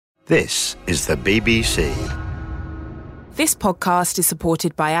This is the BBC. This podcast is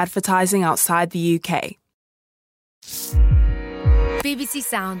supported by advertising outside the UK. BBC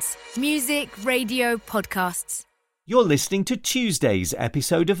Sounds. Music, radio, podcasts. You're listening to Tuesday's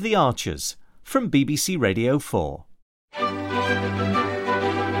episode of The Archers from BBC Radio 4.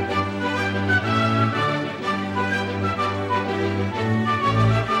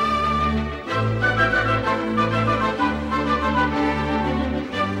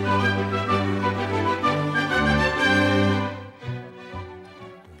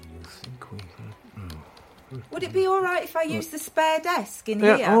 Would it be all right if I use the spare desk in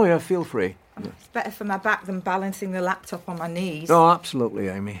here? Oh, yeah, feel free. It's better for my back than balancing the laptop on my knees. Oh, absolutely,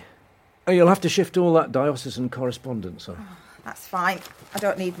 Amy. Oh, you'll have to shift all that diocesan correspondence on. Oh, that's fine. I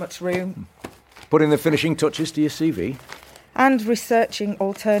don't need much room. Putting the finishing touches to your CV? And researching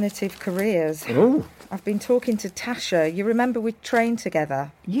alternative careers. Oh. I've been talking to Tasha. You remember we trained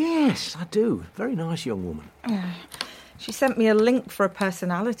together? Yes, I do. Very nice young woman. She sent me a link for a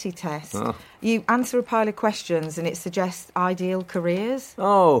personality test. Oh. You answer a pile of questions and it suggests ideal careers.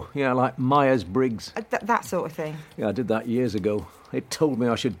 Oh, yeah, like Myers-Briggs. That sort of thing. Yeah, I did that years ago. It told me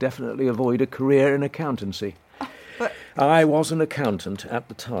I should definitely avoid a career in accountancy. But I was an accountant at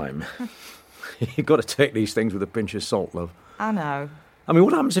the time. You've got to take these things with a pinch of salt, love. I know. I mean,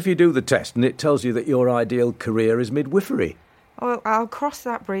 what happens if you do the test and it tells you that your ideal career is midwifery? Well, I'll cross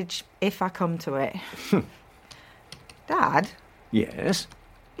that bridge if I come to it. Dad? Yes?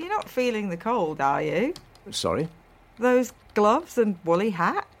 You're not feeling the cold, are you? Sorry? Those gloves and woolly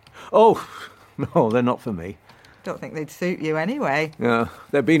hat? Oh, no, they're not for me. Don't think they'd suit you anyway. Yeah,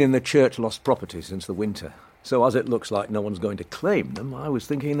 they've been in the church lost property since the winter. So as it looks like no one's going to claim them, I was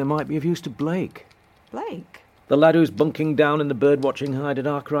thinking they might be of use to Blake. Blake? The lad who's bunking down in the bird-watching hide at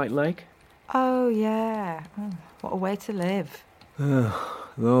Arkwright Lake? Oh, yeah. Oh, what a way to live.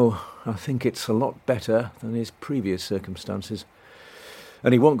 Though I think it's a lot better than his previous circumstances.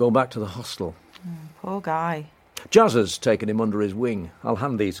 And he won't go back to the hostel. Poor guy. Jazzer's taken him under his wing. I'll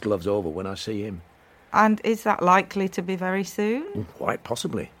hand these gloves over when I see him. And is that likely to be very soon? Quite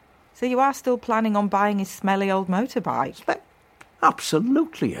possibly. So you are still planning on buying his smelly old motorbike?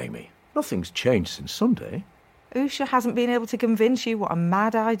 Absolutely, Amy. Nothing's changed since Sunday. Usha hasn't been able to convince you what a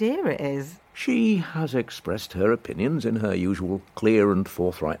mad idea it is. She has expressed her opinions in her usual clear and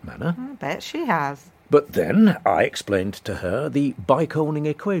forthright manner. I bet she has. But then I explained to her the bike-owning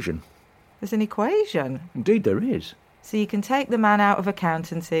equation. There's an equation? Indeed there is. So you can take the man out of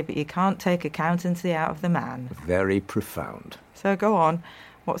accountancy, but you can't take accountancy out of the man. Very profound. So go on.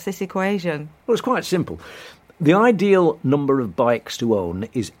 What's this equation? Well, it's quite simple. The ideal number of bikes to own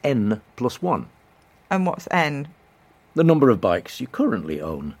is n plus 1. And what's n? The number of bikes you currently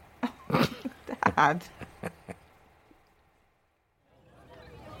own. Dad.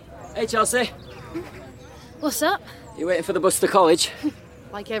 Hey, Chelsea. What's up? You waiting for the bus to college?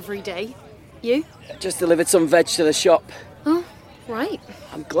 Like every day. You? Just delivered some veg to the shop. Oh, right.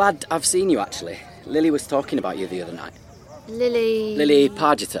 I'm glad I've seen you, actually. Lily was talking about you the other night. Lily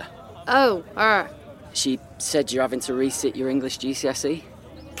Pargeter. Oh, her. She said you're having to resit your English GCSE.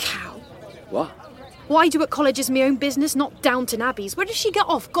 Cow. What? What I do at college is my own business, not Downton Abbey's. Where does she get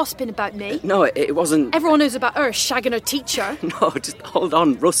off gossiping about me? No, it wasn't... Everyone knows about her shagging her teacher. No, just hold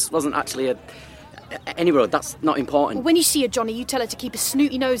on. Russ wasn't actually a... Anyway, that's not important. Well, when you see her, Johnny, you tell her to keep a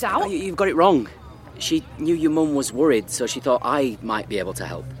snooty nose out. No, you've got it wrong. She knew your mum was worried, so she thought I might be able to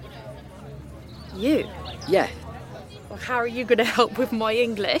help. You? Yeah. Well, how are you going to help with my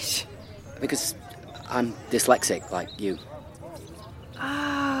English? Because I'm dyslexic, like you.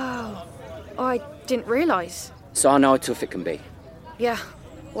 Oh, I didn't realise. So I know how tough it can be. Yeah,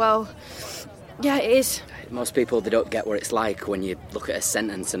 well, yeah, it is. Most people, they don't get what it's like when you look at a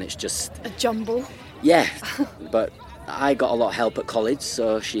sentence and it's just... A jumble. Yeah, but I got a lot of help at college,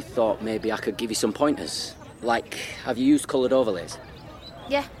 so she thought maybe I could give you some pointers. Like, have you used coloured overlays?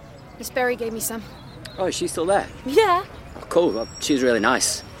 Yeah, Miss Berry gave me some. Oh, is she still there? Yeah. Oh, cool. Well, she's really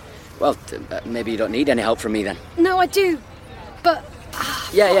nice. Well, maybe you don't need any help from me then. No, I do, but...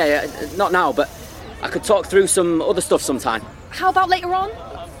 Yeah. Not now, but I could talk through some other stuff sometime. How about later on?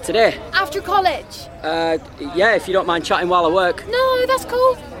 Today? After college? Yeah, if you don't mind chatting while I work. No, that's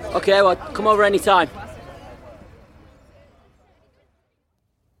cool. Okay, well, come over any time.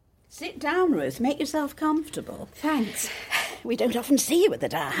 Sit down, Ruth. Make yourself comfortable. Thanks. We don't often see you with a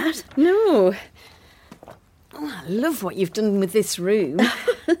Dad. No. Oh, I love what you've done with this room.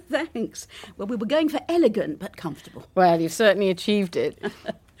 Thanks. Well, we were going for elegant but comfortable. Well, you've certainly achieved it.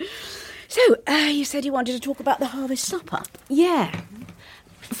 So, you said you wanted to talk about the harvest supper? Yeah.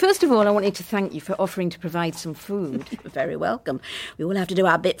 First of all, I wanted to thank you for offering to provide some food. You're very welcome. We all have to do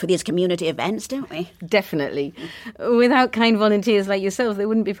our bit for these community events, don't we? Definitely. Without kind volunteers like yourself, they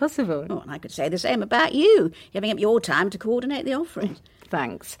wouldn't be possible. Oh, and I could say the same about you, giving up your time to coordinate the offering.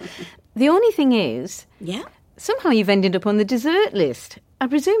 Thanks. The only thing is... Yeah? Somehow you've ended up on the dessert list. I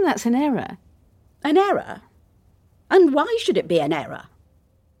presume that's an error. An error? And why should it be an error?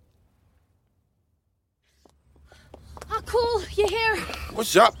 Ah, cool, you here?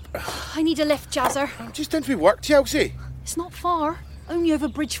 What's up? I need a lift, Jazzer. I'm just in for work, Chelsea. It's not far. Only over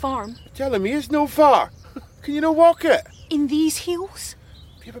Bridge Farm. Telling me it's no far. Can you not walk it? In these hills?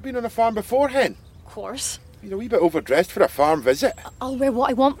 Have you ever been on a farm before, Hen? Of course. You're a wee bit overdressed for a farm visit. I'll wear what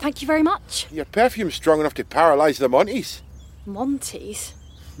I want, thank you very much. Your perfume's strong enough to paralyse the Monties. Monties?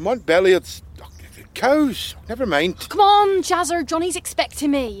 Montbelliard's... cows. Never mind. Come on, Jazzer. Johnny's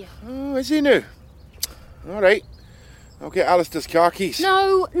expecting me. Oh, is he now? All right. I'll get Alistair's car keys.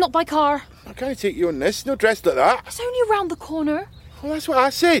 No, not by car. I can't take you on this. No dressed like that. It's only around the corner. Well, that's what I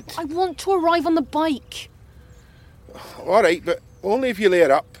said. I want to arrive on the bike. All right, but only if you lay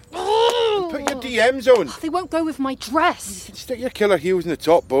it up. Put your DMs on. They won't go with my dress. Stick your killer heels in the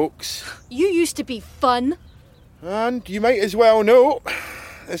top box. You used to be fun. And you might as well know,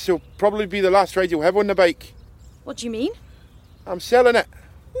 this will probably be the last ride you'll have on the bike. What do you mean? I'm selling it.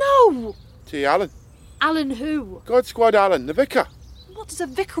 No! To Alan. Alan who? God Squad Alan, the vicar. What does a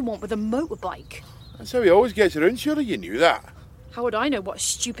vicar want with a motorbike? That's how he always gets around, surely you knew that. How would I know what a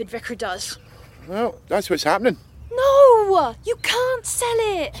stupid vicar does? Well, that's what's happening. No! You can't sell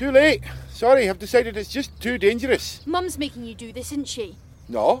it! Too late. Sorry, I've decided it's just too dangerous. Mum's making you do this, isn't she?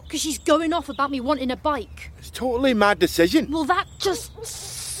 No. Because she's going off about me wanting a bike. It's totally mad decision. Well, that just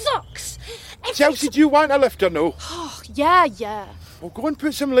sucks. Chelsea, do you want a lift or no? Oh, yeah. Well, go and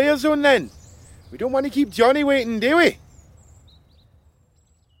put some layers on then. We don't want to keep Johnny waiting, do we?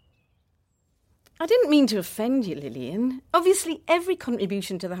 I didn't mean to offend you, Lillian. Obviously, every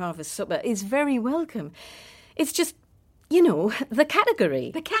contribution to the Harvest Supper is very welcome. It's just, you know, the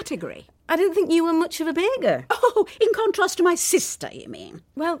category. The category? I didn't think you were much of a baker. Oh, in contrast to my sister, you mean?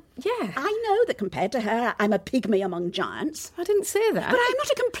 Well, yeah. I know that compared to her, I'm a pygmy among giants. I didn't say that. But I'm not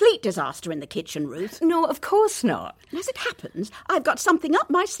a complete disaster in the kitchen, Ruth. No, of course not. As it happens, I've got something up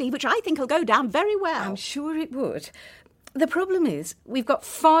my sleeve which I think will go down very well. I'm sure it would. The problem is, we've got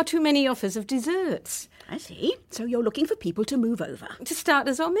far too many offers of desserts. I see. So you're looking for people to move over. To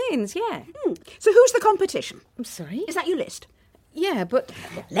starters or mains, yeah. So who's the competition? I'm sorry? Is that your list? Yeah, but...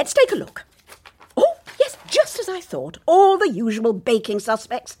 Let's take a look. Oh, yes, just as I thought. All the usual baking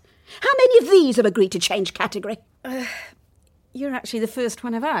suspects. How many of these have agreed to change category? You're actually the first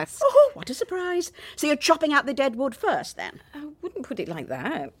one I've asked. Oh, what a surprise. So you're chopping out the dead wood first, then? I wouldn't put it like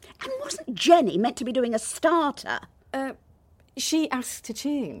that. And wasn't Jenny meant to be doing a starter? She asked to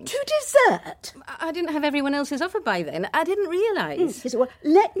change. To dessert? I didn't have everyone else's offer by then. I didn't realise. Well,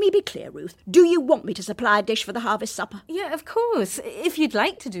 let me be clear, Ruth. Do you want me to supply a dish for the Harvest Supper? Yeah, of course. If you'd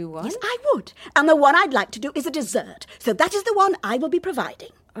like to do one. Yes, I would. And the one I'd like to do is a dessert. So that is the one I will be providing.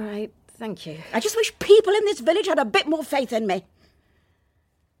 All right, thank you. I just wish people in this village had a bit more faith in me.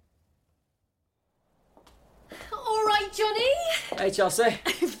 All right, Johnny. Hey, Chelsea.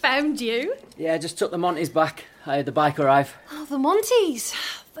 I found you. Yeah, just took the Monties back. I had the bike arrive. Oh, the Monties.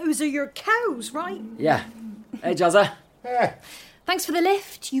 Those are your cows, right? Yeah. Hey, Jazza. Hey. Thanks for the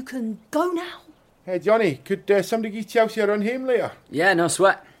lift. You can go now. Hey, Johnny, could somebody give Chelsea a run home later? Yeah, no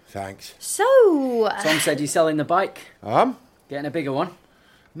sweat. Thanks. So... Tom said you're selling the bike. Getting a bigger one.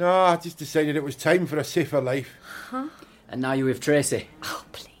 No, I just decided it was time for a safer life. Huh? And now you're with Tracy. Oh,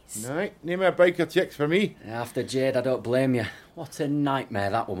 please. Right, name her biker chicks for me. After Jade, I don't blame you. What a nightmare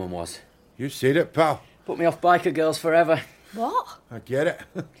that woman was. You said it, pal. Put me off biker girls forever. What? I get it.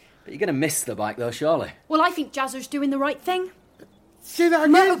 But you're going to miss the bike, though, surely. Well, I think Jazzer's doing the right thing. Say that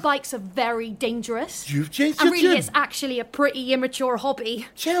again. Motorbikes are very dangerous. You've changed and your really, tune. it's actually a pretty immature hobby.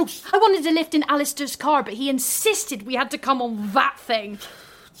 Chelsea. I wanted to lift in Alistair's car, but he insisted we had to come on that thing.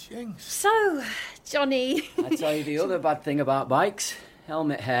 Jinx. So, Johnny... I tell you the other bad thing about bikes.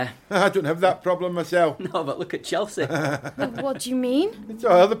 Helmet hair. I don't have that problem myself. No, but look at Chelsea. What do you mean? It's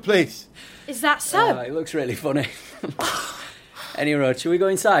our other place. Is that so? It looks really funny. Any road, shall we go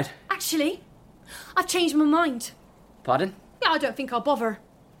inside? Actually, I've changed my mind. Pardon? Yeah, I don't think I'll bother.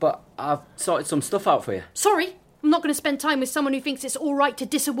 But I've sorted some stuff out for you. Sorry, I'm not going to spend time with someone who thinks it's all right to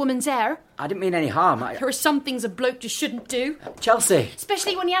diss a woman's hair. I didn't mean any harm. There are some things a bloke just shouldn't do. Chelsea.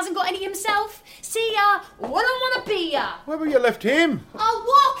 Especially when he hasn't got any himself. See ya, wouldn't want to be ya. Where will you lift him? I'll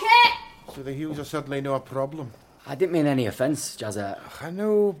walk it. So the heels are suddenly no problem. I didn't mean any offence, Jazza. I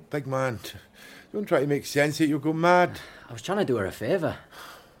know, big man. Don't try to make sense of it, you'll go mad. I was trying to do her a favour.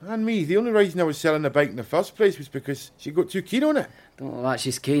 And me. The only reason I was selling the bike in the first place was because she got too keen on it. Don't look like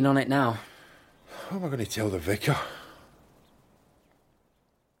she's keen on it now. What am I going to tell the vicar?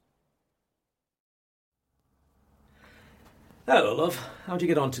 Hello, love. How'd you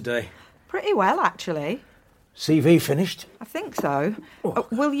get on today? Pretty well, actually. CV finished? I think so.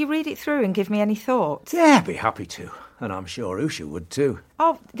 Will you read it through and give me any thoughts? Yeah, I'd be happy to. And I'm sure Usha would too.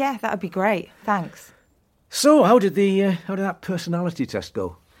 Oh, yeah, that'd be great. Thanks. So, how did that personality test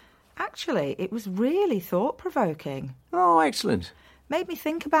go? Actually, it was really thought-provoking. Oh, excellent. Made me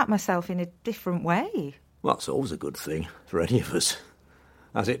think about myself in a different way. Well, that's always a good thing for any of us.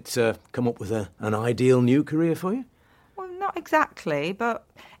 Has it come up with an ideal new career for you? Well, not exactly, but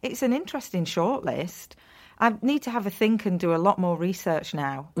it's an interesting shortlist. I need to have a think and do a lot more research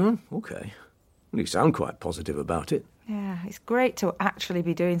now. OK. Well, you sound quite positive about it. Yeah, it's great to actually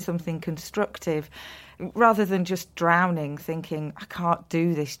be doing something constructive rather than just drowning thinking, I can't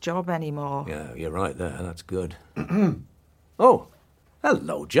do this job anymore. Yeah, you're right there. That's good. Oh,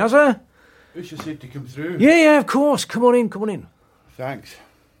 hello, Jazza. Usha said to come through. Yeah, of course. Come on in. Thanks.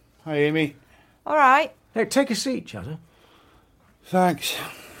 Hi, Amy. All right. Hey, take a seat, Jazza. Thanks.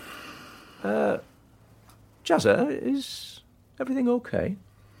 Jazza, is everything OK?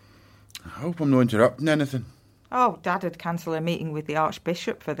 I hope I'm not interrupting anything. Oh, Dad would cancel a meeting with the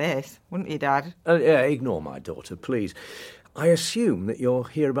Archbishop for this, wouldn't you, Dad? Yeah, ignore my daughter, please. I assume that you're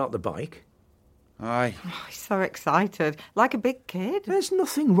here about the bike? Aye. Oh, he's so excited, like a big kid. There's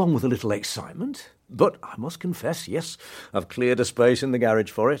nothing wrong with a little excitement. But I must confess, yes, I've cleared a space in the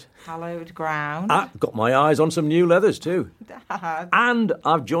garage for it. Hallowed ground. I've got my eyes on some new leathers too. Dad. And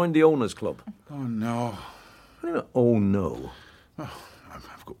I've joined the Owners Club. Oh, no. What do you mean, oh, no? Oh,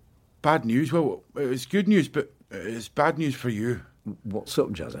 I've got bad news. Well, it's good news, but it's bad news for you. What's up,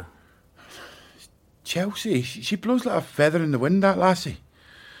 Jazza? Chelsea, she blows like a feather in the wind, that lassie.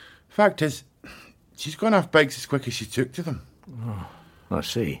 Fact is, she's gone off bikes as quick as she took to them. Oh, I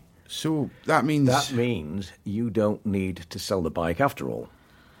see. So that means... That means you don't need to sell the bike after all.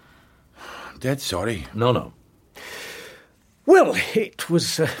 I'm dead sorry. No. Well, it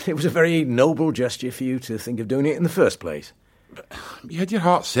was a very noble gesture for you to think of doing it in the first place. But you had your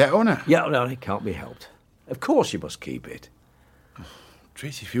heart set on it. Yeah, no, it can't be helped. Of course you must keep it.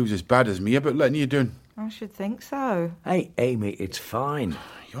 Tracy feels as bad as me about letting you down. I should think so. Hey, Amy, it's fine.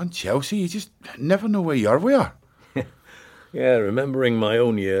 You're on Chelsea, you just never know where you are. Yeah, remembering my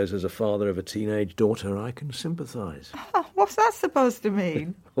own years as a father of a teenage daughter, I can sympathise. Oh, what's that supposed to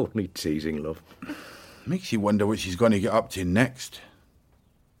mean? Only teasing, love. Makes you wonder what she's going to get up to next.